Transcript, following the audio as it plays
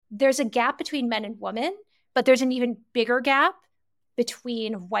there's a gap between men and women, but there's an even bigger gap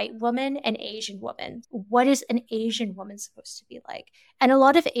between white women and Asian women. What is an Asian woman supposed to be like? And a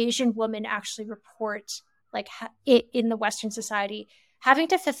lot of Asian women actually report, like in the Western society, having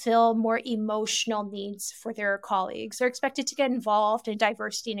to fulfill more emotional needs for their colleagues. They're expected to get involved in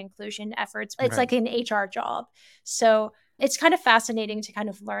diversity and inclusion efforts. It's like an HR job. So it's kind of fascinating to kind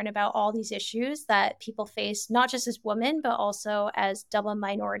of learn about all these issues that people face, not just as women, but also as double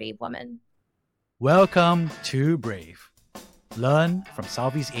minority women. Welcome to Brave. Learn from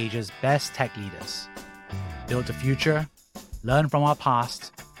Southeast Asia's best tech leaders. Build the future, learn from our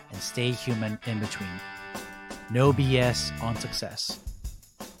past, and stay human in between. No BS on success.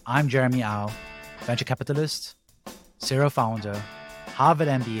 I'm Jeremy Au, venture capitalist, serial founder, Harvard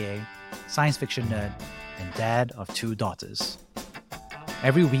MBA, science fiction nerd, and dad of 2 daughters.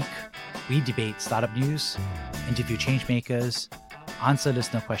 Every week, we debate startup news, interview changemakers, answer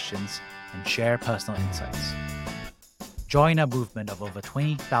listener questions, and share personal insights. Join our movement of over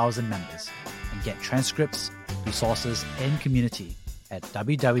 20,000 members and get transcripts, resources, and community at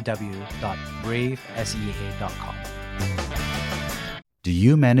www.bravesea.com. Do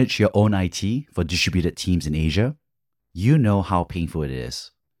you manage your own IT for distributed teams in Asia? You know how painful it is.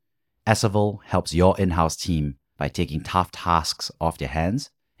 Asavol helps your in-house team by taking tough tasks off their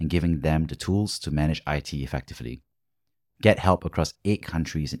hands and giving them the tools to manage IT effectively. Get help across 8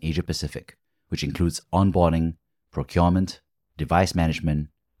 countries in Asia Pacific, which includes onboarding, procurement, device management,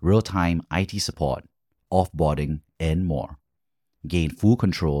 real-time IT support, offboarding, and more. Gain full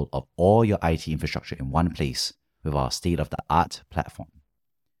control of all your IT infrastructure in one place with our state-of-the-art platform.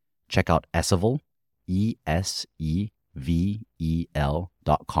 Check out Asavol,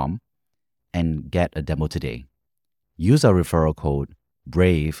 ESEVEL.com, and get a demo today. Use our referral code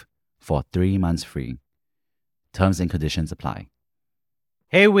BRAVE for 3 months free. Terms and conditions apply.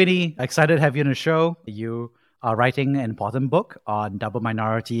 Hey, Winnie, excited to have you on the show. You are writing an important book on double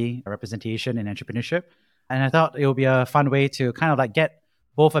minority representation in entrepreneurship. And I thought it would be a fun way to kind of like get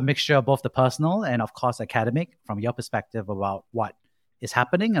both a mixture of both the personal and of course academic from your perspective about what is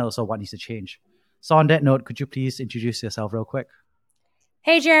happening and also what needs to change. So on that note, could you please introduce yourself real quick?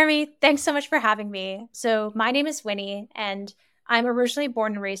 Hey, Jeremy. Thanks so much for having me. So my name is Winnie, and I'm originally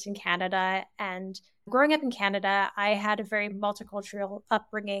born and raised in Canada. And growing up in Canada, I had a very multicultural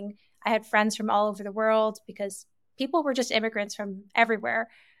upbringing. I had friends from all over the world because people were just immigrants from everywhere.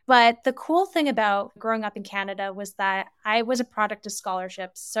 But the cool thing about growing up in Canada was that I was a product of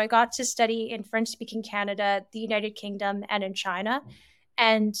scholarships. So I got to study in French-speaking Canada, the United Kingdom, and in China.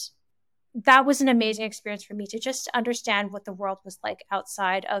 And that was an amazing experience for me to just understand what the world was like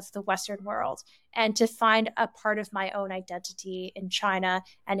outside of the Western world and to find a part of my own identity in China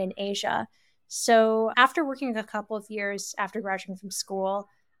and in Asia. So after working a couple of years after graduating from school,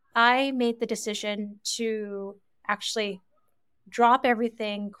 I made the decision to actually drop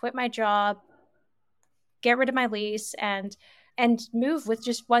everything, quit my job, get rid of my lease, and move with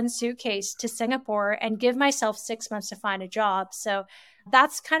just one suitcase to Singapore and give myself 6 months to find a job. So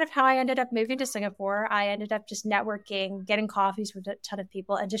that's kind of how I ended up moving to Singapore. I ended up just networking, getting coffees with a ton of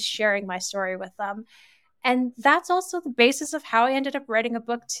people, and just sharing my story with them. And that's also the basis of how I ended up writing a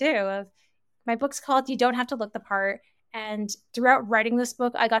book too. My book's called You Don't Have to Look the Part. And throughout writing this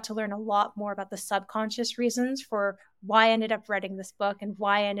book, I got to learn a lot more about the subconscious reasons for why I ended up writing this book and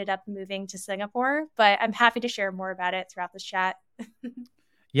why I ended up moving to Singapore. But I'm happy to share more about it throughout this chat.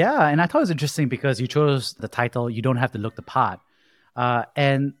 Yeah, and I thought it was interesting because you chose the title, You Don't Have to Look the Part.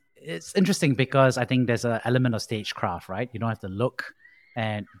 And it's interesting because I think there's an element of stagecraft, right? You don't have to look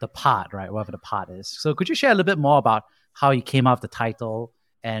and the part, right? Whatever the part is. So could you share a little bit more about how you came up with the title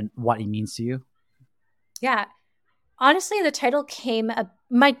and what it means to you? Yeah. Honestly, the title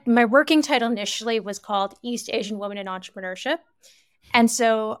my working title initially was called East Asian Women in Entrepreneurship. And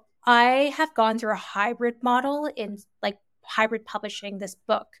so I have gone through a hybrid model in like hybrid publishing this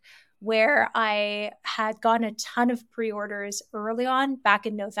book where I had gotten a ton of pre-orders early on back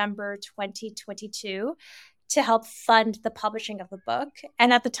in November 2022 to help fund the publishing of the book.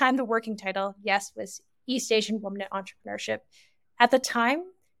 And at the time, the working title, yes, was East Asian Women in Entrepreneurship. At the time,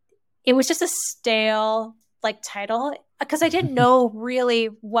 it was just a stale title because I didn't know really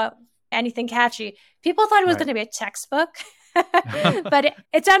what anything catchy. People thought it was going to be a textbook, but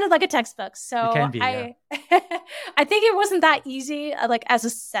it sounded like a textbook. So it can be, I think it wasn't that easy as a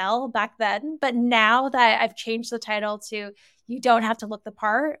sell back then. But now that I've changed the title to You Don't Have to Look the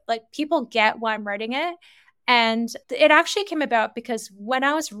Part, people get why I'm writing it. And it actually came about because when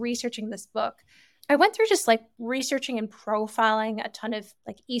I was researching this book, I went through just researching and profiling a ton of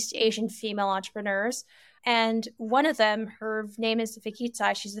East Asian female entrepreneurs. And one of them, her name is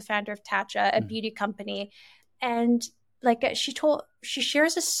Vikita. She's the founder of Tatcha, a beauty company. And like she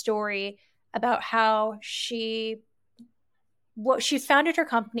shares a story about how she founded her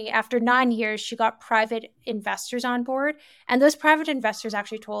company. After 9 years, she got private investors on board. And those private investors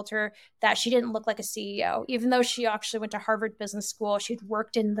actually told her that she didn't look like a CEO, even though she actually went to Harvard Business School. She'd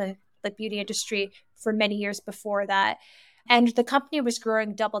worked in the beauty industry for many years before that. And the company was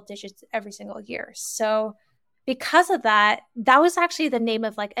growing double digits every single year. So because of that, that was actually the name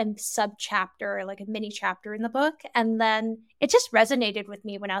of like a sub chapter, like a mini chapter in the book. And then it just resonated with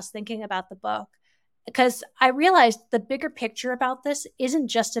me when I was thinking about the book, because I realized the bigger picture about this isn't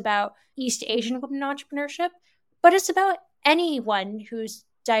just about East Asian women entrepreneurship, but it's about anyone who's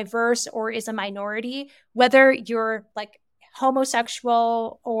diverse or is a minority, whether you're like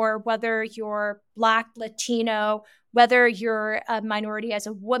homosexual or whether you're Black, Latino, whether you're a minority as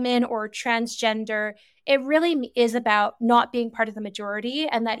a woman or transgender. It really is about not being part of the majority,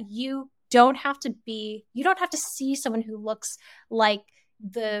 and that you don't have to see someone who looks like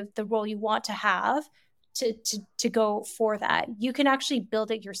the role you want to have to go for that. You can actually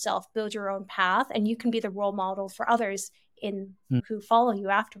build it yourself, build your own path, and you can be the role model for others in who follow you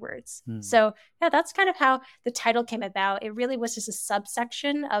afterwards. So yeah, that's kind of how the title came about. It really was just a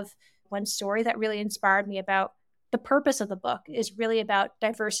subsection of one story that really inspired me about the purpose of the book is really about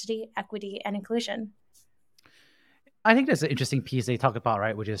diversity, equity, and inclusion. I think there's an interesting piece they talk about,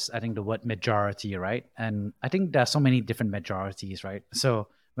 right? Which is, I think, the word majority, right? And I think there are so many different majorities, right? So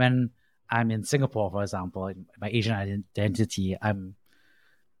when I'm in Singapore, for example, my Asian identity, I'm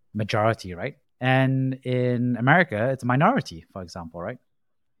majority, right? And in America, it's a minority, for example, right?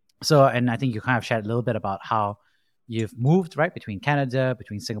 So, and I think you kind of shared a little bit about how you've moved, right, between Canada,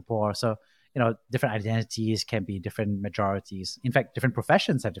 between Singapore. So, different identities can be different majorities. In fact, different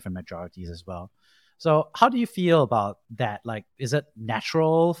professions have different majorities as well. So how do you feel about that? Like, is it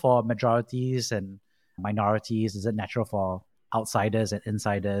natural for majorities and minorities? Is it natural for outsiders and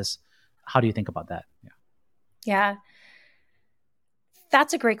insiders? How do you think about that? Yeah,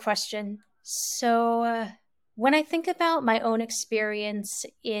 that's a great question. So when I think about my own experience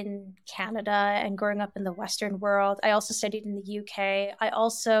in Canada and growing up in the Western world, I also studied in the UK. I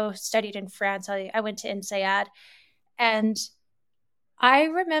also studied in France. I went to INSEAD. And I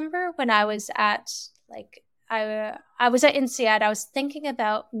remember when I was at I was at INSEAD, I was thinking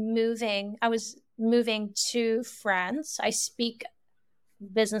about moving. I was moving to France. I speak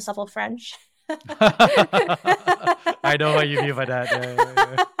business level French. I know what you mean by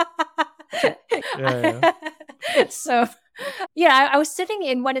that. Yeah. So, yeah, I was sitting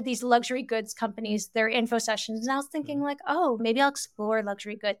in one of these luxury goods companies, their info sessions, and I was thinking like, oh, maybe I'll explore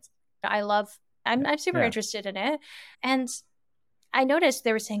luxury goods. I'm super interested in it. And I noticed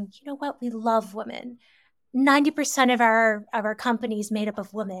they were saying, you know what, we love women. 90% of our company is made up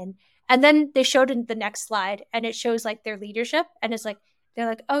of women. And then they showed in the next slide, and it shows like their leadership, and it's like they're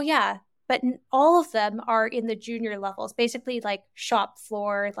like, oh yeah, but all of them are in the junior levels, basically like shop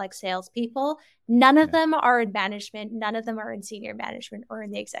floor, like salespeople. None of them are in management. None of them are in senior management or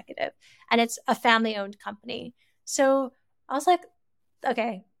in the executive. And it's a family-owned company. So I was like,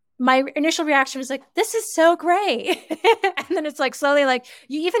 okay. My initial reaction was like, this is so great. And then it's like slowly like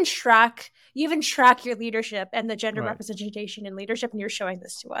you even track your leadership and the gender representation in leadership, and you're showing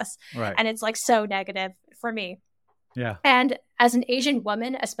this to us. Right. And it's like so negative for me. Yeah. And as an Asian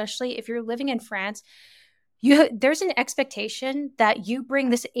woman, especially if you're living in France, there's an expectation that you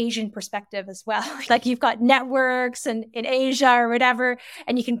bring this Asian perspective as well. Like you've got networks and in Asia or whatever,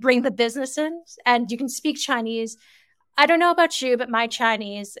 and you can bring the business in and you can speak Chinese. I don't know about you, but my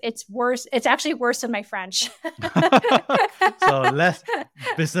Chinese, it's worse. It's actually worse than my French. So less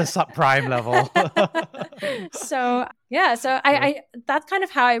business subprime level. So I that's kind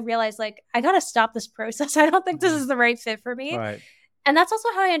of how I realized like I got to stop this process. I don't think this is the right fit for me. Right. And that's also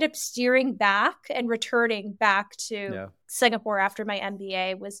how I ended up steering back and returning back to Singapore after my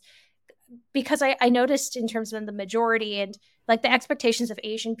MBA, was because I noticed in terms of the majority and like the expectations of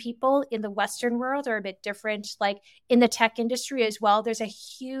Asian people in the Western world are a bit different. Like in the tech industry as well, there's a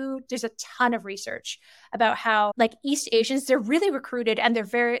ton of research about how like East Asians, they're really recruited and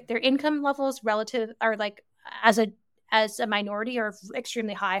their income levels relative are like as a minority are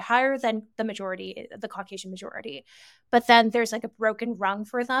extremely higher than the majority, the Caucasian majority. But then there's like a broken rung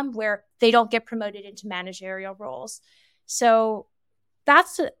for them where they don't get promoted into managerial roles. So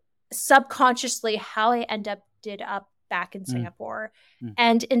that's subconsciously how I ended up back in Singapore.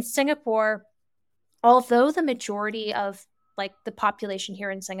 And in Singapore, although the majority of like the population here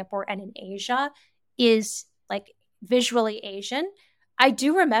in Singapore and in Asia is like visually Asian, I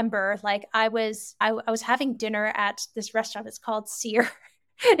do remember, like, I was having dinner at this restaurant. It's called Sear.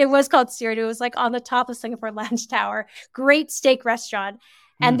 It was called Sear. It was like on the top of Singapore Lunch Tower. Great steak restaurant.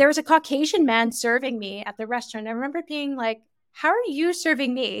 And Mm, there was a Caucasian man serving me at the restaurant. I remember being like, how are you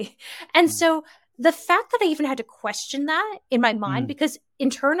serving me? And mm, so the fact that I even had to question that in my mind, mm, because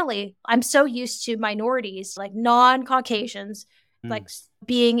internally I'm so used to minorities, like non-Caucasians, like mm,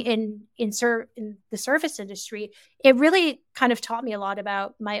 being in the service industry, it really kind of taught me a lot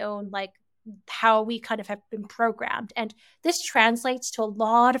about my own, like, how we kind of have been programmed. And this translates to a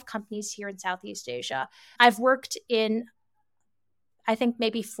lot of companies here in Southeast Asia. I've worked in, I think,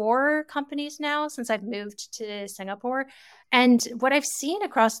 maybe 4 companies now since I've moved to Singapore. And what I've seen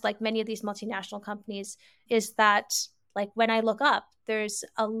across like many of these multinational companies is that, like, when I look up, there's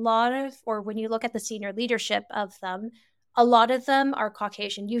a lot of, or when you look at the senior leadership of them, a lot of them are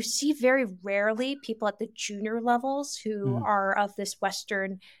Caucasian. You see very rarely people at the junior levels who mm, are of this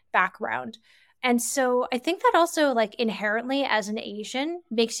Western background. And so I think that also, like, inherently as an Asian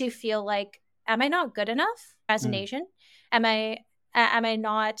makes you feel like, am I not good enough as an mm, Asian? Am I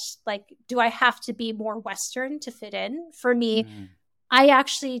not, like, do I have to be more Western to fit in? For me, mm. I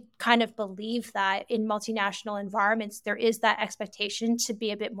actually kind of believe that in multinational environments, there is that expectation to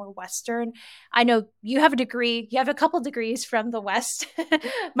be a bit more Western. I know you have a degree, you have a couple degrees from the West,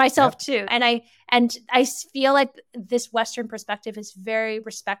 myself Yep. too. And I feel like this Western perspective is very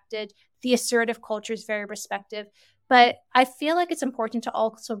respected. The assertive culture is very respected. But I feel like it's important to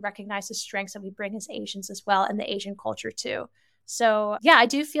also recognize the strengths that we bring as Asians as well, and the Asian culture too. So, yeah, I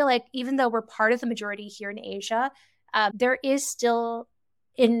do feel like even though we're part of the majority here in Asia, there is still,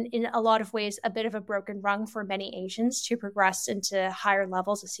 in a lot of ways, a bit of a broken rung for many Asians to progress into higher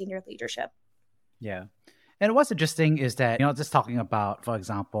levels of senior leadership. Yeah. And what's interesting is that, just talking about, for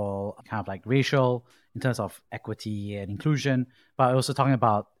example, kind of like racial in terms of equity and inclusion, but also talking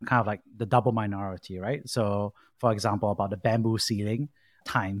about kind of like the double minority, right? So, for example, about the bamboo ceiling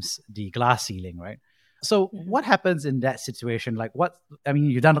times the glass ceiling, right? So, Mm-hmm. what happens in that situation? Like, I mean,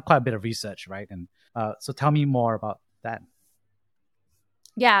 you've done quite a bit of research, right? And so tell me more about that.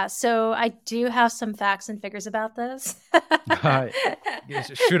 Yeah, so I do have some facts and figures about this. All right.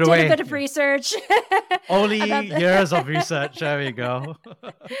 Shoot Did a away. bit of research Only about years of research. There we go.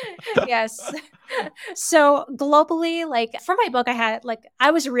 yes. So globally, like, for my book,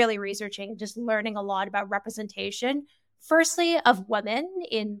 I was really researching and just learning a lot about representation. Firstly, of women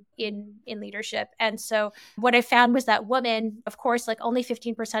in leadership. And so what I found was that women, of course, like, only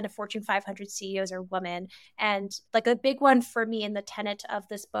 15% of Fortune 500 CEOs are women. And like a big one for me in the tenet of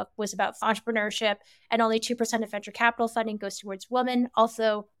this book was about entrepreneurship, and only 2% of venture capital funding goes towards women.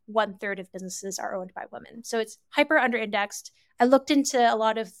 Also, 1/3 of businesses are owned by women. So it's hyper under indexed. I looked into a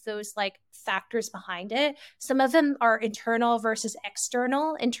lot of those, like, factors behind it. Some of them are internal versus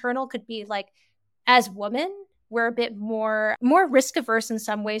external. Internal could be like, as women, we're a bit more risk averse in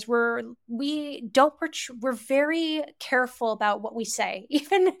some ways. We don't we're very careful about what we say.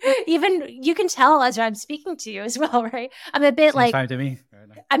 Even you can tell as I'm speaking to you as well, right? I'm a bit Seems like, fine to me. Fair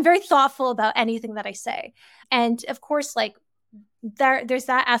enough. I'm very thoughtful about anything that I say. And of course, like, there's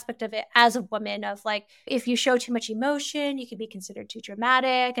that aspect of it as a woman, of like, if you show too much emotion, you can be considered too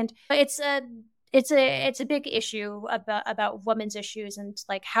dramatic. And it's a big issue about women's issues and,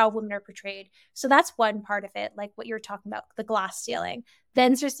 like, how women are portrayed. So that's one part of it, like what you're talking about, the glass ceiling.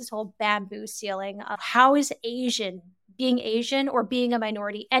 Then there's this whole bamboo ceiling of how is being Asian or being a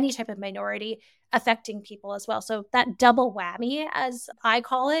minority, any type of minority, affecting people as well. So that double whammy, as I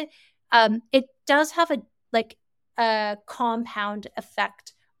call it, it does have a compound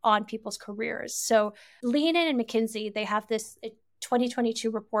effect on people's careers. So Lean and McKinsey, they have this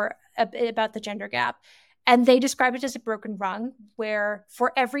 2022 report about the gender gap. And they describe it as a broken rung, where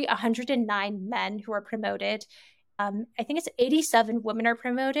for every 109 men who are promoted, I think it's 87 women are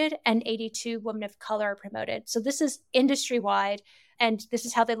promoted and 82 women of color are promoted. So this is industry wide. And this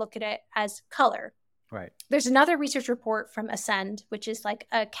is how they look at it, as color. Right. There's another research report from Ascend, which is like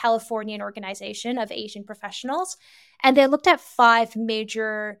a Californian organization of Asian professionals. And they looked at 5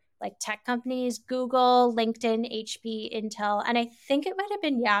 major, like, tech companies: Google, LinkedIn, HP, Intel, and I think it might have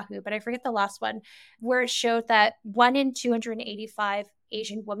been Yahoo, but I forget the last one, where it showed that 1 in 285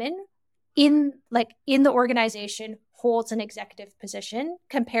 Asian women in the organization holds an executive position,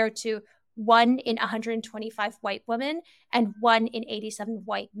 compared to 1 in 125 white women and 1 in 87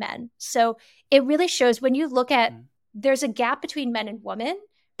 white men. So it really shows, when you look at, Mm. there's a gap between men and women,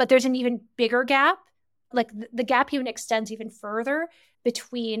 but there's an even bigger gap. Like, the gap even extends even further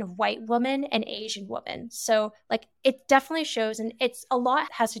between white women and Asian women. So, like, it definitely shows, and it's a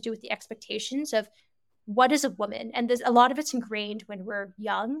lot has to do with the expectations of what is a woman? And there's a lot of it's ingrained when we're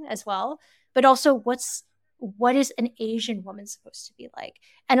young as well, but also what is an Asian woman supposed to be like?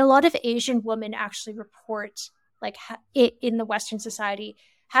 And a lot of Asian women actually report like in the Western society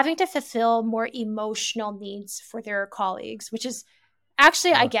having to fulfill more emotional needs for their colleagues, which is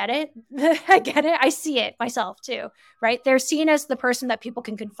actually, I Uh, get it. I get it. I see it myself too, right? They're seen as the person that people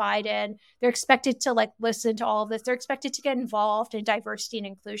can confide in. They're expected to like listen to all of this. They're expected to get involved in diversity and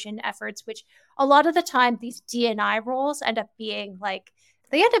inclusion efforts, which a lot of the time these D&I roles end up being like,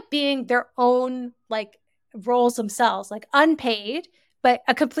 they end up being their own like roles themselves, like unpaid, but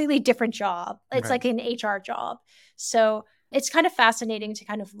a completely different job. It's right. like an HR job. So it's kind of fascinating to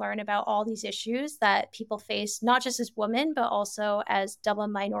kind of learn about all these issues that people face, not just as women, but also as double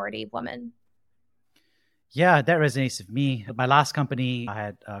minority women. Yeah, that resonates with me. My last company, I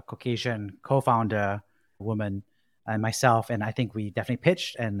had a Caucasian co-founder, woman, and myself, and I think we definitely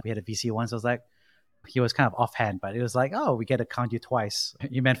pitched, and we had a VC once. I was like, he was kind of offhand, but it was like, oh, we get to count you twice.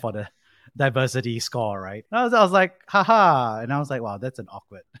 You meant for the diversity score, right? And I was like, haha. And I was like, wow, that's an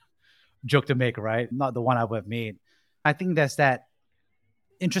awkward joke to make, right? Not the one I would have made. I think there's that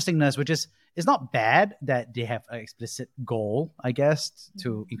interestingness, which is it's not bad that they have an explicit goal, I guess,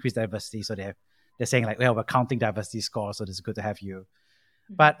 to increase diversity. So they're saying like, well, we're counting diversity scores, so it's good to have you.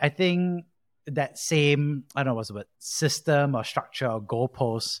 But I think that same, I don't know what's the word, system or structure or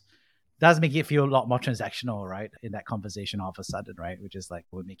goalposts does make it feel a lot more transactional, right? In that conversation all of a sudden, right? Which is like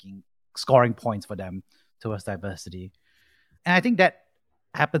we're making scoring points for them towards diversity. And I think that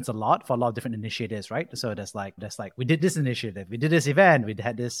happens a lot for a lot of different initiatives, right? So there's like we did this initiative, we did this event, we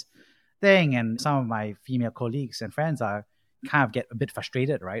had this thing, and some of my female colleagues and friends are kind of get a bit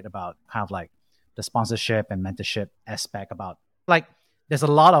frustrated, right, about kind of like the sponsorship and mentorship aspect about like there's a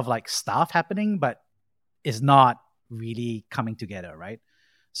lot of like stuff happening, but it's not really coming together, right?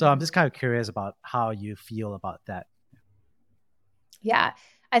 So I'm just kind of curious about how you feel about that. Yeah.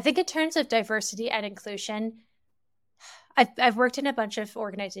 I think in terms of diversity and inclusion, I've worked in a bunch of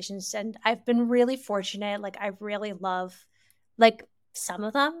organizations and I've been really fortunate. Like I really love like some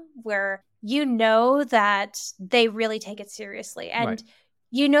of them where you know that they really take it seriously. Right. And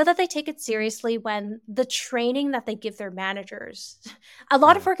you know that they take it seriously when the training that they give their managers, a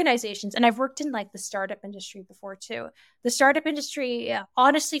lot of Yeah. organizations, and I've worked in like the startup industry before too. The startup industry,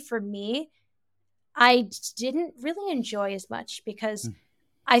 honestly, for me, I didn't really enjoy as much because Mm.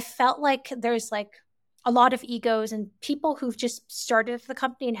 I felt like there's like a lot of egos and people who've just started the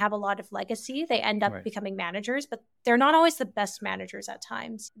company and have a lot of legacy. They end up Right. becoming managers, but they're not always the best managers at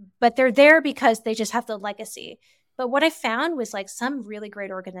times. But they're there because they just have the legacy. But what I found was like some really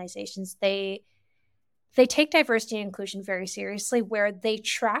great organizations, they take diversity and inclusion very seriously, where they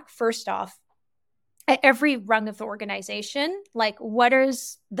track first off at every rung of the organization, like what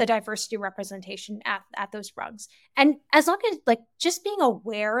is the diversity representation at those rungs. And as long as like just being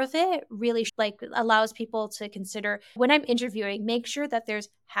aware of it really like allows people to consider when I'm interviewing, make sure that there's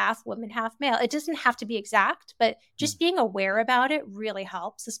half women, half male. It doesn't have to be exact, but Mm. just being aware about it really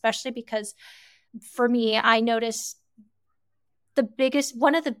helps, especially because for me, I noticed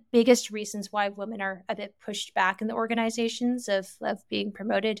one of the biggest reasons why women are a bit pushed back in the organizations of being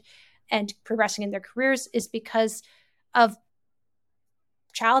promoted and progressing in their careers is because of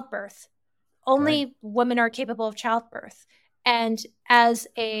childbirth. Right. Only women are capable of childbirth. And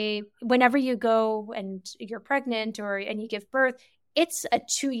whenever you go and you're pregnant and you give birth, it's a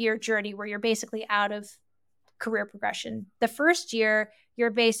 2-year journey where you're basically out of career progression. The first year,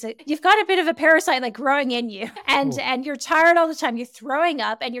 you've got a bit of a parasite like growing in you, and Oh. and you're tired all the time. You're throwing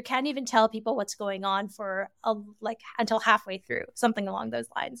up, and you can't even tell people what's going on for like until halfway through, something along those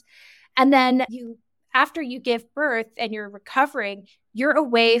lines. And then after you give birth and you're recovering, you're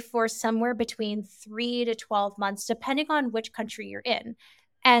away for somewhere between 3 to 12 months, depending on which country you're in.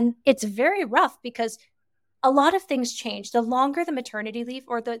 And it's very rough because a lot of things change. The longer the maternity leave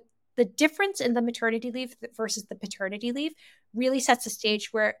or the difference in the maternity leave versus the paternity leave really sets a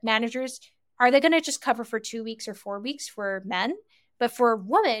stage where managers are they going to just cover for 2 weeks or 4 weeks for men? But for a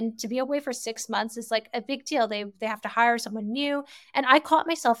woman to be away for 6 months is like a big deal. They have to hire someone new. And I caught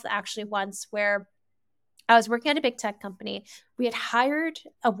myself actually once where I was working at a big tech company. We had hired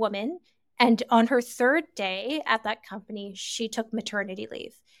a woman, and on her third day at that company, she took maternity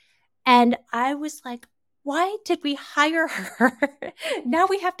leave. And I was like, why did we hire her? Now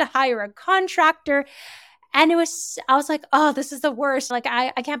we have to hire a contractor. And I was like, oh, this is the worst. Like,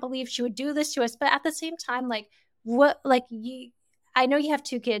 I can't believe she would do this to us. But at the same time, like, what, like, I know you have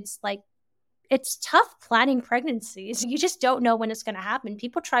 2 kids, like, it's tough planning pregnancies. You just don't know when it's going to happen.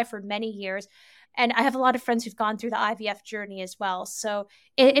 People try for many years. And I have a lot of friends who've gone through the IVF journey as well. So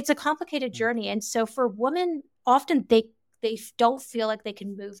it's a complicated Mm. journey. And so for women, often they don't feel like they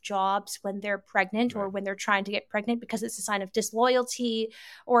can move jobs when they're pregnant or Right. when they're trying to get pregnant because it's a sign of disloyalty,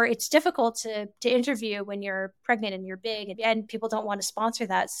 or it's difficult to interview when you're pregnant and you're big, and people don't want to sponsor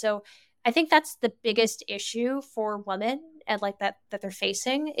that. So I think that's the biggest issue for women and like that they're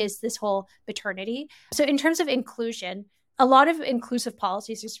facing is this whole maternity. So in terms of inclusion, a lot of inclusive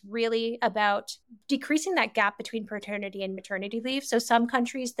policies is really about decreasing that gap between paternity and maternity leave. So some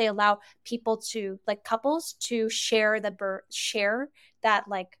countries they allow people to like couples to share that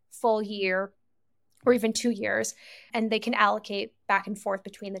like full year or even 2 years, and they can allocate back and forth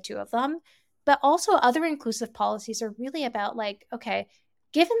between the two of them. But also, other inclusive policies are really about like, okay,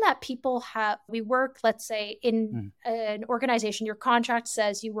 given that we work, let's say, in Mm. an organization, your contract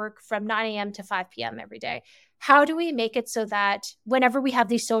says you work from 9 a.m. to 5 p.m. every day. How do we make it so that whenever we have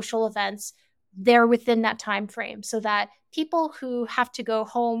these social events, they're within that time frame so that people who have to go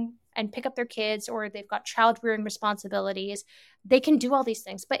home and pick up their kids or they've got child rearing responsibilities, they can do all these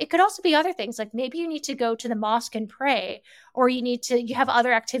things. But it could also be other things, like maybe you need to go to the mosque and pray, or you have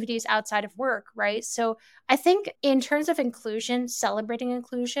other activities outside of work, right? So I think in terms of inclusion, celebrating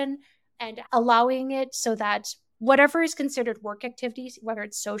inclusion and allowing it so that whatever is considered work activities, whether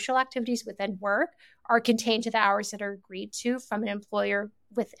it's social activities within work, are contained to the hours that are agreed to from an employer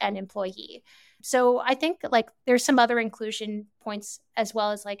with an employee. So I think like there's some other inclusion points as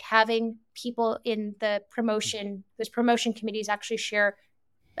well as like having people in those promotion committees actually share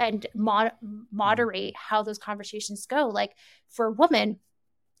and Mm. moderate how those conversations go. Like for women,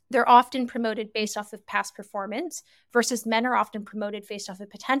 they're often promoted based off of past performance versus men are often promoted based off of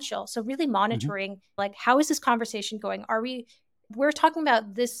potential. So really Mhm. monitoring like how is this conversation going? We're talking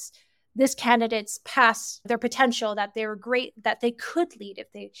about this candidate's past their potential that they were great that they could lead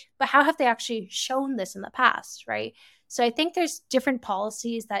but how have they actually shown this in the past, right? So I think there's different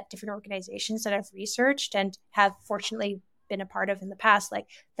policies that different organizations that I've researched and have fortunately been a part of in the past, like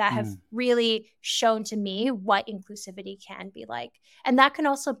that have Mm. really shown to me what inclusivity can be like. And that can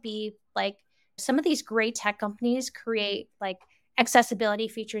also be like some of these great tech companies create like accessibility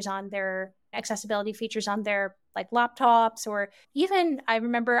features on their like laptops, or even I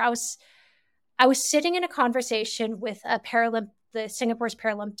remember I was sitting in a conversation with the Singapore's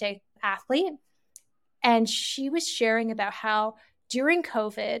Paralympic athlete, and she was sharing about how during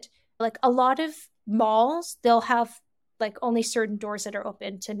COVID, like a lot of malls, they'll have like only certain doors that are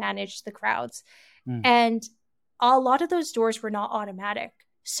open to manage the crowds. Mm. And a lot of those doors were not automatic.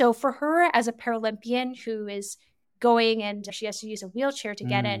 So for her as a Paralympian who is going and she has to use a wheelchair to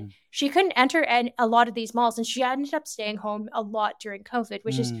get in, Mm. she couldn't enter a lot of these malls. And she ended up staying home a lot during COVID,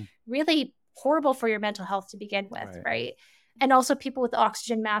 which is Mm. really horrible for your mental health to begin with, Right. right? And also people with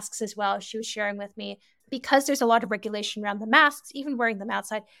oxygen masks as well. She was sharing with me because there's a lot of regulation around the masks, even wearing them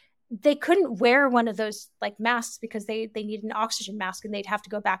outside. They couldn't wear one of those like masks because they need an oxygen mask and they'd have to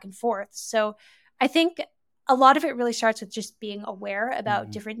go back and forth. So I think a lot of it really starts with just being aware about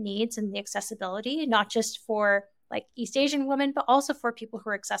Mhm. different needs and the accessibility, not just for like East Asian women, but also for people who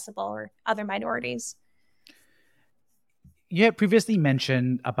are accessible or other minorities. You had previously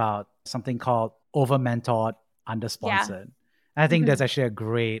mentioned about something called over mentored, under Yeah. sponsored. I think that's Mm-hmm. actually a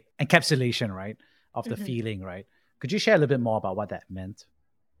great encapsulation, right, of the Mm-hmm. feeling, right? Could you share a little bit more about what that meant?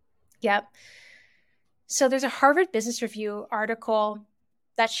 Yep. So there's a Harvard Business Review article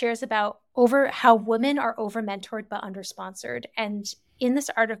that shares about over how women are over mentored but under sponsored. And in this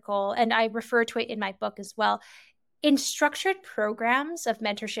article, and I refer to it in my book as well, in structured programs of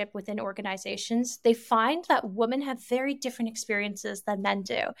mentorship within organizations, they find that women have very different experiences than men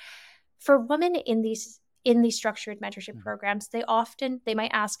do. For women in these structured mentorship Mhm. programs, they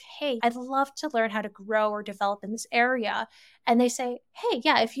might ask, "Hey, I'd love to learn how to grow or develop in this area." And they say, "Hey,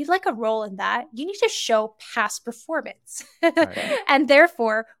 yeah, if you'd like a role in that, you need to show past performance." Right. And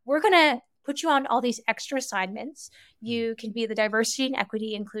therefore, we're going to put you on all these extra assignments. Mm. You can be the diversity and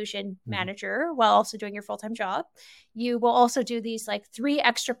equity inclusion Mhm. manager while also doing your full-time job. You will also do these like 3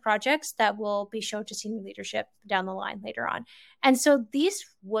 extra projects that will be shown to senior leadership down the line later on. And so these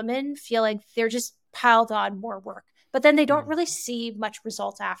women feel like they're just piled on more work, but then they don't Mm. really see much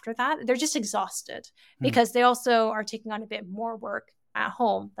results after that. They're just exhausted Mm. because they also are taking on a bit more work at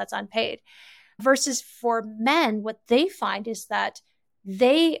home that's unpaid. Versus for men, what they find is that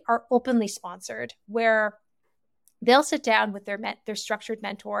they are openly sponsored, where they'll sit down with their structured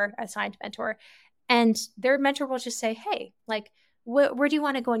mentor, assigned mentor, and their mentor will just say, "Hey, like where do you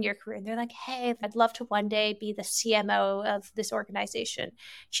want to go in your career? And they're like, hey, I'd love to one day be the CMO of this organization,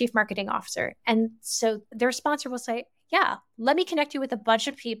 chief marketing officer. And so their sponsor will say, yeah, let me connect you with a bunch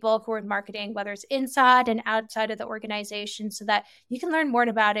of people who are in marketing, whether it's inside and outside of the organization, so that you can learn more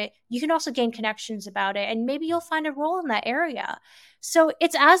about it. You can also gain connections about it, and maybe you'll find a role in that area. So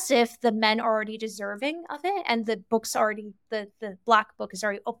it's as if the men are already deserving of it, and the book's already, the black book is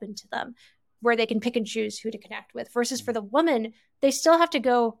already open to them, where they can pick and choose who to connect with. Versus for the woman, they still have to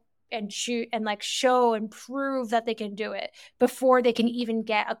go and shoot and like show and prove that they can do it before they can even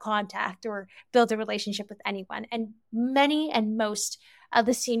get a contact or build a relationship with anyone. And many and most of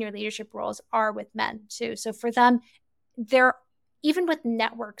the senior leadership roles are with men too. So for them, they're, even with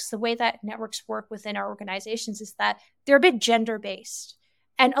networks, the way that networks work within our organizations is that they're a bit gender based.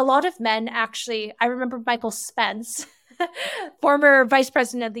 And a lot of men actually, I remember Michael Spence, former vice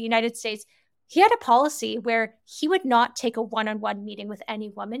president of the United States, he had a policy where he would not take a one-on-one meeting with any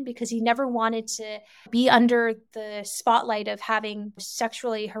woman because he never wanted to be under the spotlight of having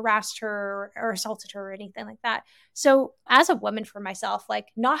sexually harassed her or assaulted her or anything like that. So as a woman, for myself, like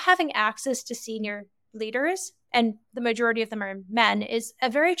not having access to senior leaders, and the majority of them are men, is a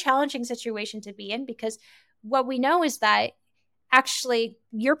very challenging situation to be in, because what we know is that actually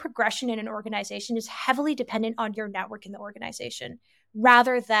your progression in an organization is heavily dependent on your network in the organization,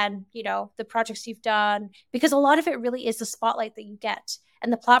 rather than, you know, the projects you've done, because a lot of it really is the spotlight that you get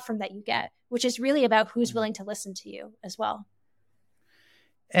and the platform that you get, which is really about who's willing to listen to you as well.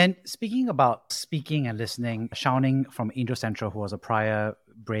 And speaking about speaking and listening, Xiaoning from Angel Central, who was a prior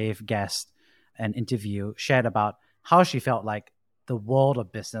Brave guest and interview, shared about how she felt like the world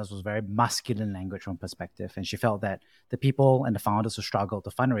of business was very masculine language from perspective. And she felt that the people and the founders who struggled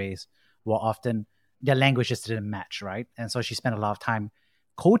to fundraise were often, their language just didn't match, right? And so she spent a lot of time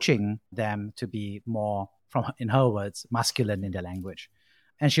coaching them to be more, from, in her words, masculine in their language.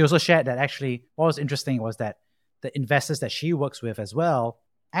 And she also shared that actually what was interesting was that the investors that she works with as well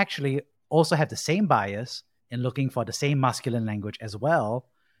actually also have the same bias in looking for the same masculine language as well.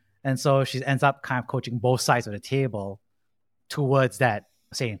 And so she ends up kind of coaching both sides of the table towards that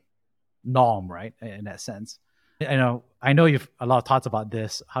same norm, right? In that sense. I know you've a lot of thoughts about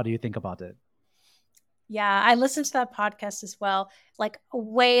this. How do you think about it? Yeah, I listened to that podcast as well, like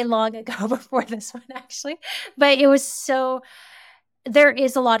way long ago before this one, actually. But it was so, there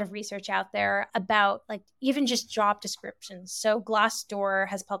is a lot of research out there about like even just job descriptions. So Glassdoor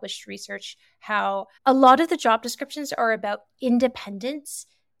has published research how a lot of the job descriptions are about independence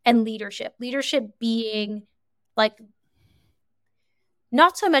and leadership. Leadership being like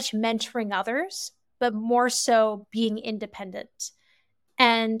not so much mentoring others, but more so being independent.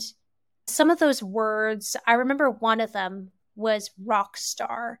 And some of those words, I remember one of them was rock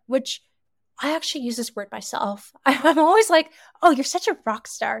star, which I actually use this word myself. I'm always like, oh, you're such a rock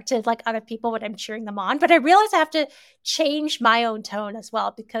star to like other people when I'm cheering them on. But I realize I have to change my own tone as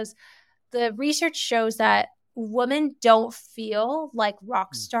well, because the research shows that women don't feel like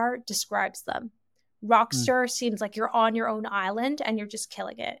rock star describes them. Rock star seems like you're on your own island and you're just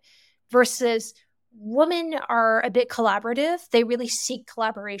killing it, versus women are a bit collaborative. They really seek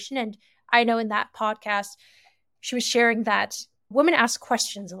collaboration. And I know in that podcast, she was sharing that women ask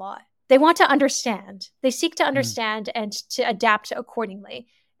questions a lot. They want to understand. They seek to understand and to adapt accordingly.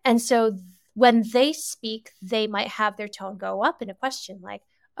 And so when they speak, they might have their tone go up in a question like,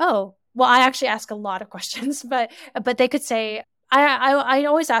 oh, well, I actually ask a lot of questions, but they could say, I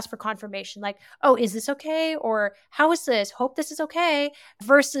always ask for confirmation, like, oh, is this okay? Or how is this? Hope this is okay.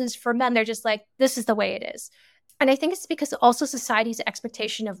 Versus for men, they're just like, this is the way it is. And I think it's because also society's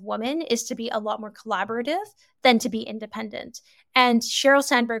expectation of women is to be a lot more collaborative than to be independent. And Sheryl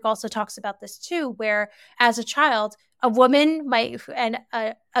Sandberg also talks about this too, where as a child, a woman might, and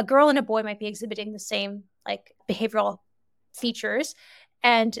a girl and a boy might be exhibiting the same like behavioral features.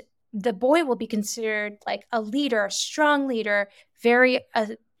 And the boy will be considered like a leader, a strong leader, very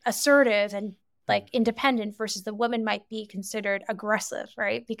assertive and like independent, versus the woman might be considered aggressive,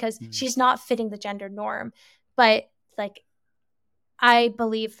 right? Because she's not fitting the gender norm. But like, I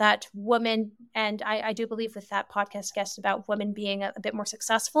believe that women, and I do believe with that podcast guest about women being a bit more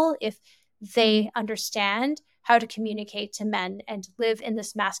successful if they understand how to communicate to men and live in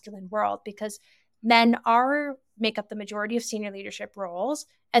this masculine world, because men make up the majority of senior leadership roles,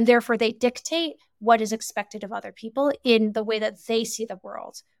 and therefore they dictate what is expected of other people in the way that they see the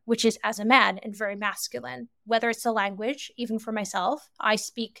world, which is as a man and very masculine. Whether it's the language, even for myself, I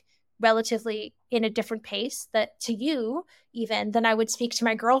speak relatively in a different pace that to you even than I would speak to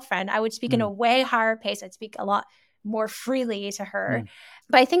my girlfriend. I would speak in a way higher pace. I'd speak a lot more freely to her.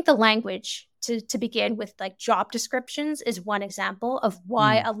 But I think the language to begin with, like job descriptions is one example of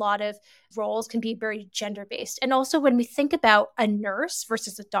why Mm. a lot of roles can be very gender based. And also when we think about a nurse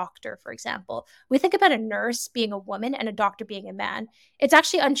versus a doctor, for example, we think about a nurse being a woman and a doctor being a man. It's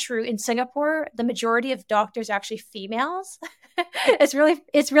actually untrue. In Singapore, the majority of doctors are actually females. It's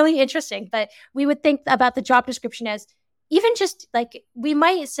really interesting. But we would think about the job description as even just like we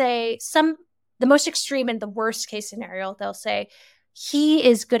might say the most extreme and the worst case scenario, they'll say he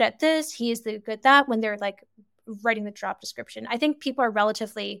is good at this, he is good at that when they're like writing the job description. I think people are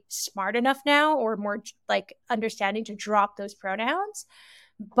relatively smart enough now or more like understanding to drop those pronouns.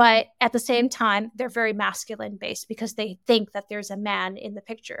 But at the same time, they're very masculine based because they think that there's a man in the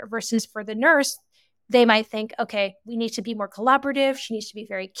picture versus for the nurse, they might think, okay, we need to be more collaborative. She needs to be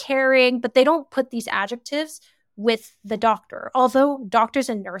very caring, but they don't put these adjectives with the doctor. Although doctors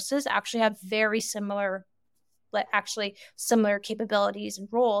and nurses actually have very similar capabilities and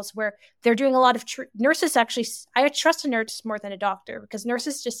roles where they're doing a lot of nurses actually. I trust a nurse more than a doctor because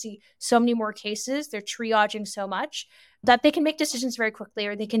nurses just see so many more cases, they're triaging so much that they can make decisions very quickly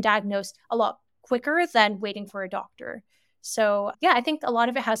or they can diagnose a lot quicker than waiting for a doctor. So yeah, I think a lot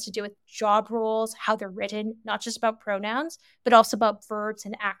of it has to do with job roles, how they're written, not just about pronouns, but also about verbs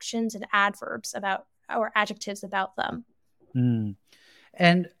and actions and adverbs about or adjectives about them. Mm.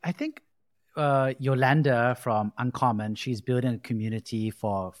 And I think Yolanda from Uncommon, she's building a community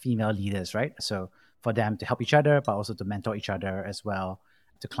for female leaders, right? So for them to help each other, but also to mentor each other as well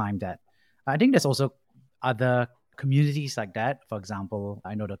to climb that. I think there's also other communities like that. For example,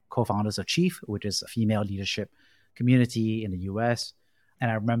 I know the co-founders of Chief, which is a female leadership community in the US. And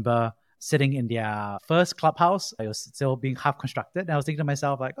I remember sitting in their first clubhouse. It was still being half constructed. And I was thinking to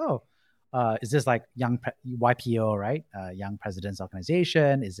myself, like, oh, is this like YPO, right? Young Presidents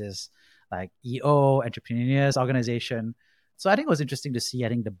Organization? Is this like EO, Entrepreneurs Organization? So I think it was interesting to see, I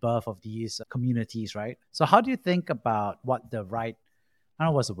think, the birth of these communities, right? So how do you think about what the right, I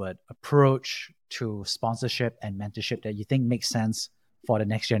don't know what's the word, approach to sponsorship and mentorship that you think makes sense for the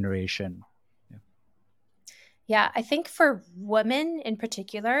next generation? Yeah, I think for women in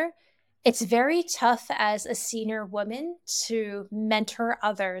particular, it's very tough as a senior woman to mentor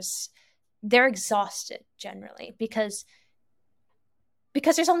others. They're exhausted generally because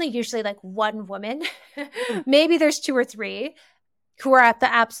there's only usually like one woman. Maybe there's two or three who are at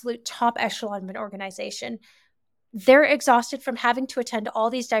the absolute top echelon of an organization. They're exhausted from having to attend all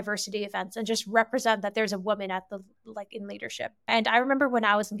these diversity events and just represent that there's a woman at the like in leadership. And I remember when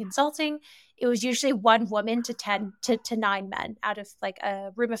I was in consulting, it was usually one woman to 10 to 9 men out of like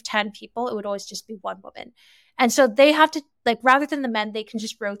a room of 10 people. It would always just be one woman. And so they have to like, rather than the men, they can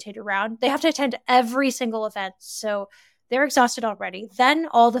just rotate around. They have to attend every single event. So they're exhausted already. Then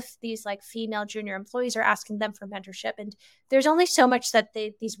all these like female junior employees are asking them for mentorship. And there's only so much that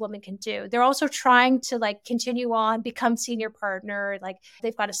these women can do. They're also trying to like continue on, become senior partner, like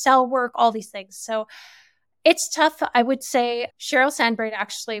they've got to sell work, all these things. So it's tough. I would say Sheryl Sandberg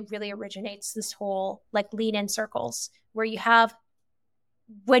actually really originates this whole like lean in circles where you have,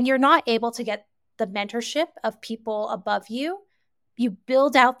 when you're not able to get the mentorship of people above you, you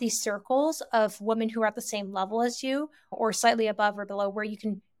build out these circles of women who are at the same level as you or slightly above or below where you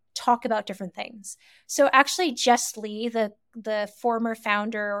can talk about different things. So actually Jess Lee, the former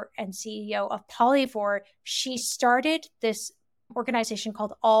founder and CEO of Polyvore, she started this organization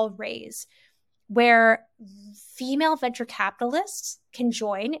called All Raise, where female venture capitalists can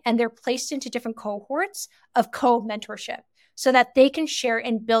join and they're placed into different cohorts of co-mentorship so that they can share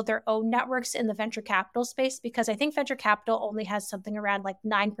and build their own networks in the venture capital space. Because I think venture capital only has something around like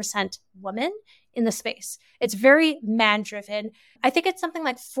 9% women in the space. It's very man-driven. I think it's something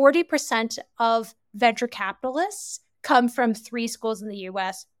like 40% of venture capitalists come from 3 schools in the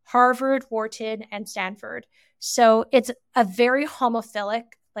US, Harvard, Wharton, and Stanford. So it's a very homophilic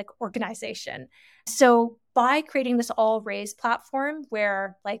like organization. So by creating this All Raise platform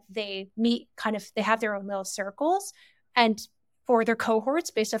where like they meet they have their own little circles and for their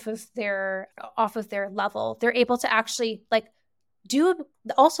cohorts based off of their level, they're able to actually like do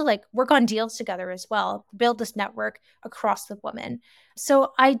also like work on deals together as well, build this network across the women.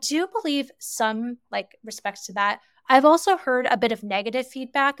 So I do believe some like respects to that. I've also heard a bit of negative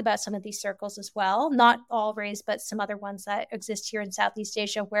feedback about some of these circles as well, not All Raise, but some other ones that exist here in Southeast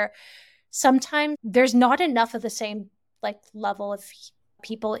Asia where sometimes there's not enough of the same like level of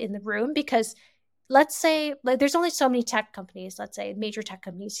people in the room because let's say like there's only so many tech companies, let's say major tech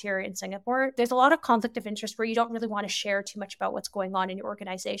companies here in Singapore. There's a lot of conflict of interest where you don't really want to share too much about what's going on in your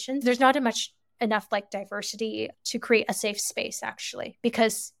organization. There's not enough like diversity to create a safe space, actually,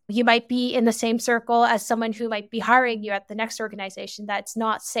 because you might be in the same circle as someone who might be hiring you at the next organization that's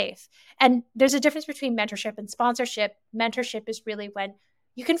not safe. And there's a difference between mentorship and sponsorship. Mentorship is really when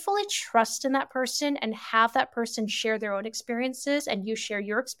you can fully trust in that person and have that person share their own experiences and you share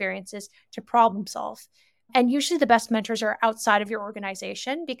your experiences to problem solve. And usually the best mentors are outside of your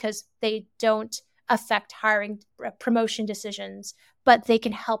organization because they don't affect hiring, promotion decisions, but they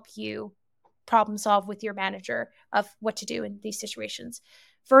can help you problem solve with your manager of what to do in these situations.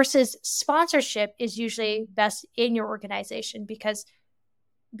 Versus sponsorship is usually best in your organization because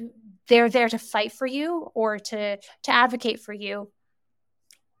they're there to fight for you or to advocate for you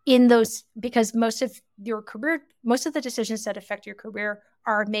in those, because most of your career, most of the decisions that affect your career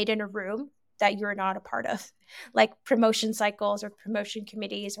are made in a room that you're not a part of, like promotion cycles or promotion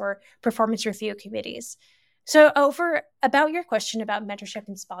committees or performance review committees. So over about your question about mentorship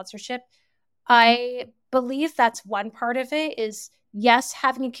and sponsorship, I believe that's one part of it is, yes,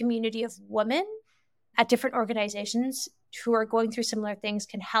 having a community of women at different organizations who are going through similar things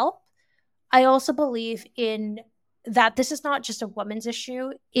can help. I also believe in that this is not just a woman's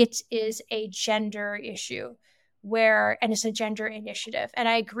issue, it is a gender issue and it's a gender initiative. And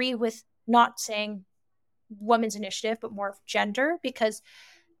I agree with not saying women's initiative, but more of gender, because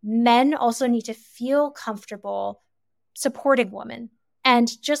men also need to feel comfortable supporting women. And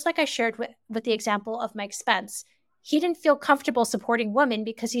just like I shared with the example of Mike Spence, he didn't feel comfortable supporting women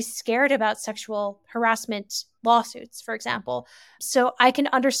because he's scared about sexual harassment lawsuits, for example. So I can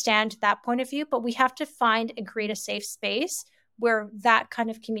understand that point of view, but we have to find and create a safe space where that kind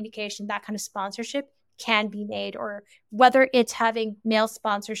of communication, that kind of sponsorship can be made, or whether it's having male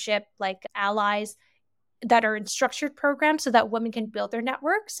sponsorship like allies that are in structured programs so that women can build their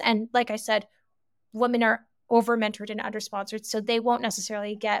networks. And like I said, women are over mentored and under sponsored, so they won't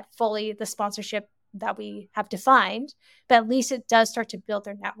necessarily get fully the sponsorship that we have defined, but at least it does start to build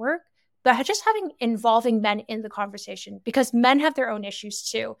their network. But just involving men in the conversation, because men have their own issues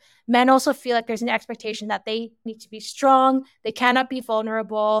too. Men also feel like there's an expectation that they need to be strong, they cannot be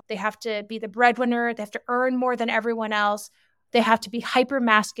vulnerable, they have to be the breadwinner, they have to earn more than everyone else, they have to be hyper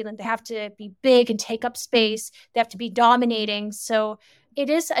masculine, they have to be big and take up space, they have to be dominating. So it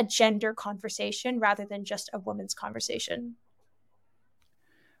is a gender conversation rather than just a woman's conversation.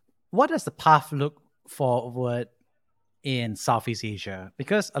 What does the path look forward in Southeast Asia?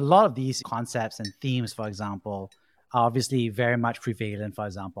 Because a lot of these concepts and themes, for example, are obviously very much prevalent, for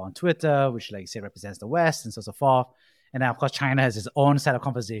example, on Twitter, which, like you say, represents the West and so on and so forth. And then, of course, China has its own set of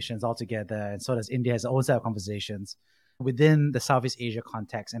conversations altogether, and so does India has its own set of conversations within the Southeast Asia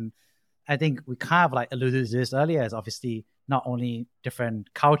context. And I think we kind of like alluded to this earlier, is obviously not only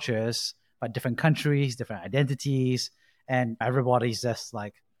different cultures, but different countries, different identities, and everybody's just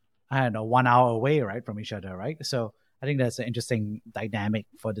like, I don't know, 1 hour away, right, from each other, right? So I think that's an interesting dynamic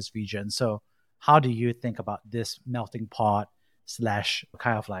for this region. So how do you think about this melting pot /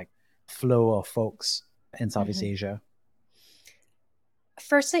 kind of like flow of folks in Southeast Asia?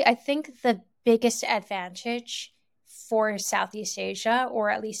 Firstly, I think the biggest advantage for Southeast Asia, or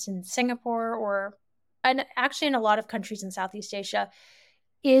at least in Singapore, and actually in a lot of countries in Southeast Asia,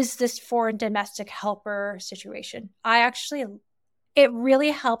 is this foreign domestic helper situation. It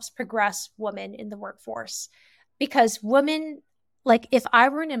really helps progress women in the workforce, because women, like if I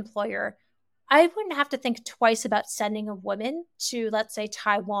were an employer, I wouldn't have to think twice about sending a woman to, let's say,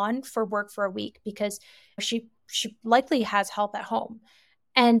 Taiwan for work for a week, because she likely has help at home.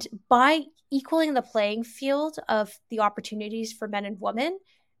 And by equaling the playing field of the opportunities for men and women,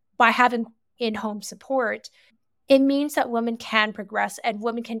 by having in-home support, it means that women can progress and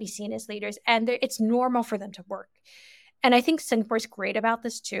women can be seen as leaders, and it's normal for them to work. And I think Singapore's great about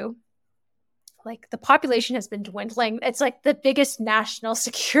this too. Like the population has been dwindling. It's like the biggest national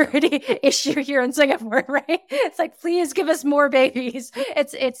security issue here in Singapore, right? It's like, please give us more babies.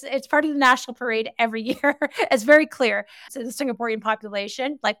 It's part of the national parade every year. It's very clear to the Singaporean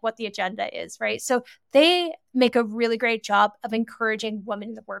population, like what the agenda is, right? So they make a really great job of encouraging women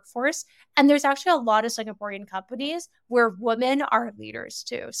in the workforce. And there's actually a lot of Singaporean companies where women are leaders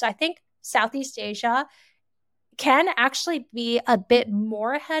too. So I think Southeast Asia can actually be a bit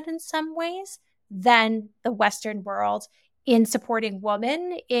more ahead in some ways than the Western world in supporting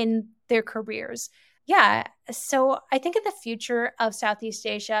women in their careers. Yeah. So I think in the future of Southeast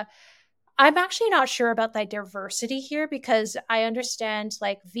Asia, I'm actually not sure about the diversity here, because I understand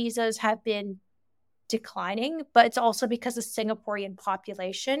like visas have been declining, but it's also because the Singaporean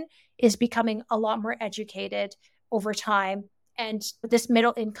population is becoming a lot more educated over time. And this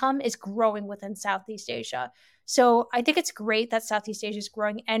middle income is growing within Southeast Asia. So I think it's great that Southeast Asia is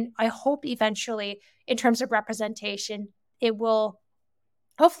growing. And I hope eventually, in terms of representation, it will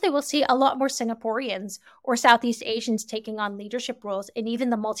hopefully we'll see a lot more Singaporeans or Southeast Asians taking on leadership roles in even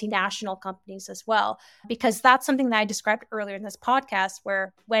the multinational companies as well. Because that's something that I described earlier in this podcast,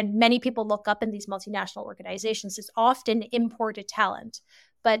 where when many people look up in these multinational organizations, it's often imported talent.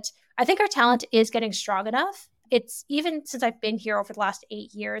 But I think our talent is getting strong enough. It's even since I've been here over the last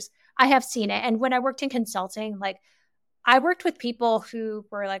 8 years, I have seen it. And when I worked in consulting, like I worked with people who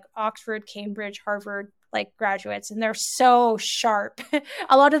were like Oxford, Cambridge, Harvard, like graduates, and they're so sharp.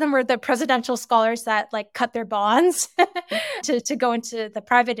 A lot of them were the presidential scholars that like cut their bonds to go into the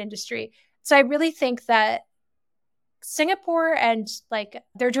private industry. So I really think that Singapore and like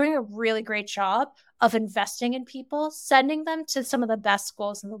they're doing a really great job of investing in people, sending them to some of the best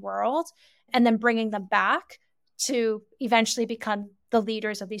schools in the world, and then bringing them back to eventually become the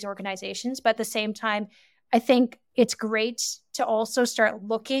leaders of these organizations. But at the same time, I think it's great to also start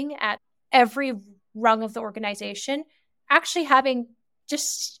looking at every rung of the organization, actually having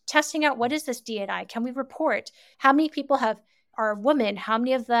just testing out what is this D&I? Can we report? How many people are women? How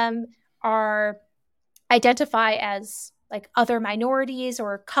many of them are identify as like other minorities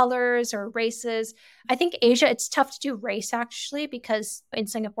or colors or races? I think Asia, it's tough to do race actually, because in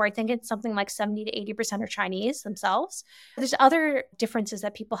Singapore, I think it's something like 70 to 80% are Chinese themselves. There's other differences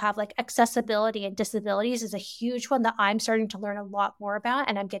that people have, like accessibility and disabilities is a huge one that I'm starting to learn a lot more about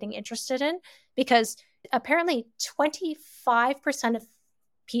and I'm getting interested in, because apparently 25% of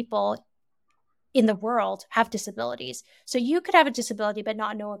people in the world have disabilities. So you could have a disability but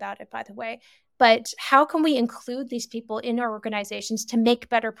not know about it, by the way. But how can we include these people in our organizations to make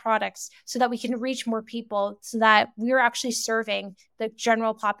better products so that we can reach more people, so that we're actually serving the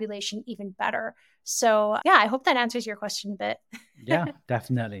general population even better? So yeah, I hope that answers your question a bit. Yeah,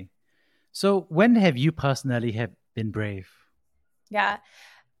 definitely. So when have you personally have been brave? Yeah,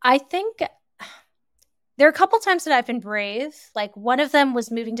 I think there are a couple times that I've been brave. Like one of them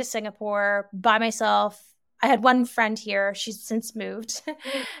was moving to Singapore by myself. I had one friend here. She's since moved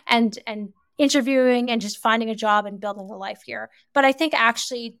and interviewing and just finding a job and building a life here. But I think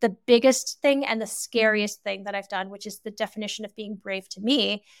actually the biggest thing and the scariest thing that I've done, which is the definition of being brave to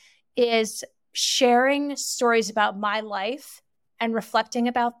me, is sharing stories about my life and reflecting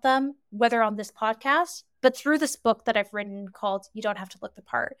about them, whether on this podcast, but through this book that I've written called You Don't Have to Look the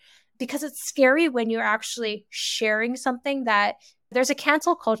Part. Because it's scary when you're actually sharing something that there's a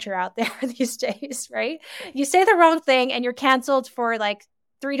cancel culture out there these days, right? You say the wrong thing and you're canceled for like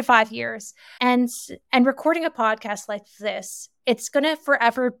 3 to 5 years. And recording a podcast like this, it's going to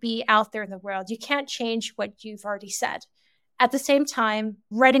forever be out there in the world. You can't change what you've already said. At the same time,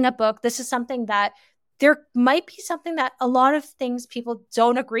 writing a book, this is something that there might be something that a lot of things people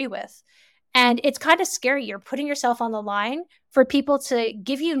don't agree with. And it's kind of scary. You're putting yourself on the line for people to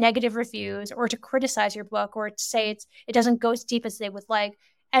give you negative reviews or to criticize your book or to say it doesn't go as deep as they would like.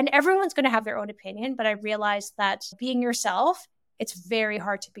 And everyone's going to have their own opinion. But I realized that being yourself, it's very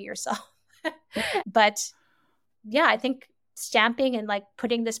hard to be yourself. But yeah, I think stamping and like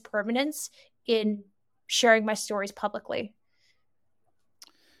putting this permanence in sharing my stories publicly.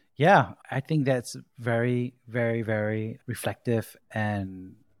 Yeah, I think that's very, very, very reflective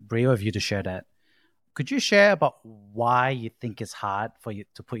and brave of you to share that. Could you share about why you think it's hard for you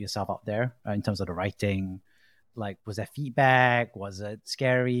to put yourself out there in terms of the writing? Like, was there feedback? Was it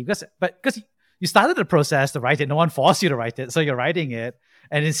scary? Because you started the process to write it. No one forced you to write it. So you're writing it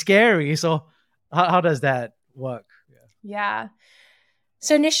and it's scary. So how does that work? Yeah.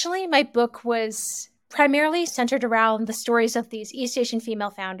 So initially my book was primarily centered around the stories of these East Asian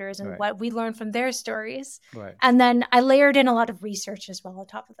female founders and what we learned from their stories. Right. And then I layered in a lot of research as well on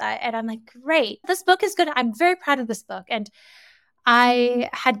top of that. And I'm like, great, this book is good. I'm very proud of this book. And I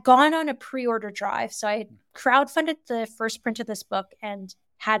had gone on a pre-order drive. So I had crowdfunded the first print of this book and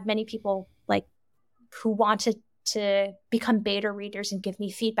had many people like who wanted to become beta readers and give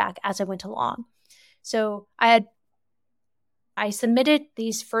me feedback as I went along. So I submitted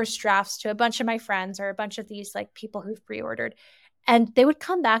these first drafts to a bunch of my friends or a bunch of these like people who've pre-ordered, and they would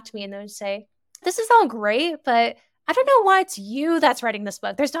come back to me and they would say, this is all great, but I don't know why it's you that's writing this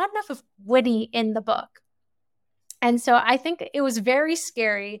book. There's not enough of Winnie in the book. And so I think it was very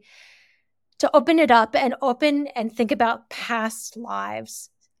scary to open it up and think about past lives.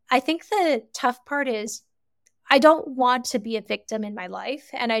 I think the tough part is I don't want to be a victim in my life,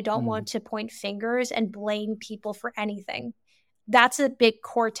 and I don't want to point fingers and blame people for anything. That's a big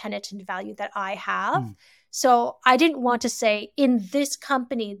core tenet and value that I have. So I didn't want to say, in this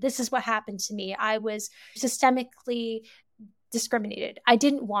company, this is what happened to me. I was systemically discriminated. I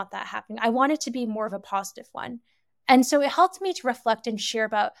didn't want that happening. I wanted to be more of a positive one. And so it helped me to reflect and share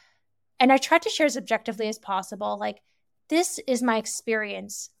about, and I tried to share as objectively as possible, like, this is my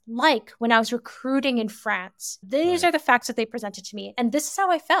experience. Like when I was recruiting in France, these are the facts that they presented to me. And this is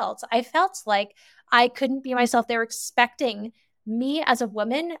how I felt. I felt like I couldn't be myself. They were expecting me as a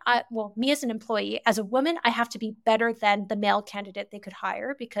woman, me as an employee, as a woman, I have to be better than the male candidate they could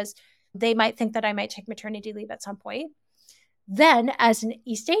hire because they might think that I might take maternity leave at some point. Then, as an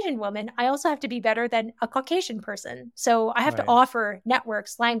East Asian woman, I also have to be better than a Caucasian person. So I have to offer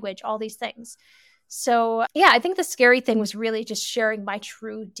networks, language, all these things. So yeah, I think the scary thing was really just sharing my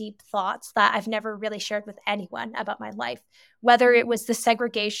true deep thoughts that I've never really shared with anyone about my life, whether it was the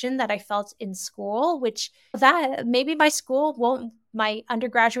segregation that I felt in school, which that maybe my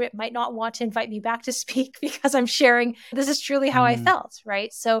undergraduate might not want to invite me back to speak because I'm sharing, this is truly how I felt,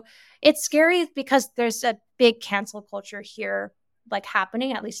 right? So it's scary because there's a big cancel culture here, like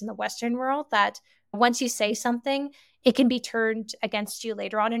happening, at least in the Western world, that once you say something, it can be turned against you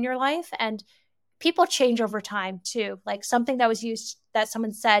later on in your life. And people change over time too. Like something that was used that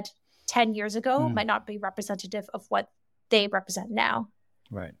someone said 10 years ago might not be representative of what they represent now.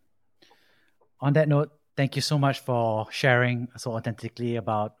 Right. On that note, thank you so much for sharing so authentically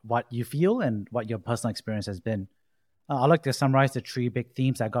about what you feel and what your personal experience has been. I'd like to summarize the 3 big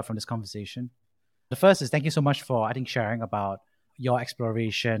themes I got from this conversation. The first is thank you so much for, I think, sharing about your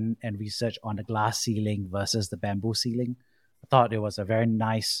exploration and research on the glass ceiling versus the bamboo ceiling. I thought it was a very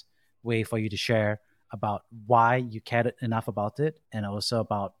nice way for you to share about why you cared enough about it and also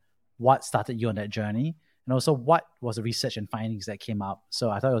about what started you on that journey and also what was the research and findings that came up. So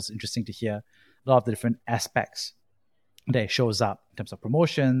I thought it was interesting to hear a lot of the different aspects that it shows up in terms of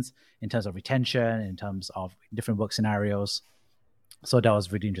promotions, in terms of retention, in terms of different work scenarios. So that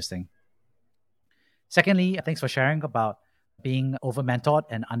was really interesting. Secondly, thanks for sharing about being over-mentored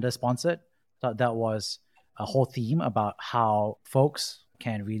and under-sponsored. I thought that was a whole theme about how folks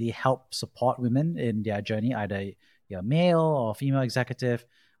can really help support women in their journey, either you're male or female executive,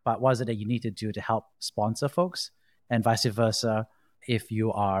 but what is it that you need to do to help sponsor folks, and vice versa. If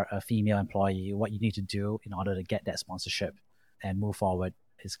you are a female employee, what you need to do in order to get that sponsorship and move forward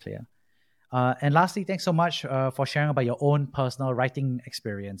is clear. And lastly, thanks so much for sharing about your own personal writing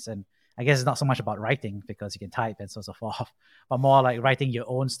experience. And I guess it's not so much about writing because you can type and so on and so forth, but more like writing your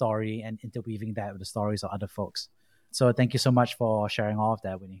own story and interweaving that with the stories of other folks. So thank you so much for sharing all of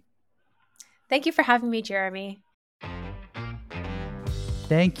that, Winnie. Thank you for having me, Jeremy.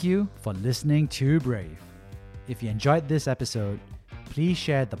 Thank you for listening to Brave. If you enjoyed this episode, please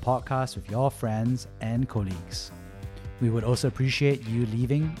share the podcast with your friends and colleagues. We would also appreciate you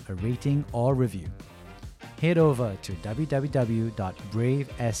leaving a rating or review. Head over to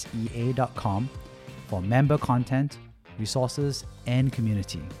www.bravesea.com for member content, resources, and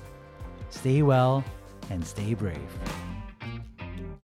community. Stay well and stay brave.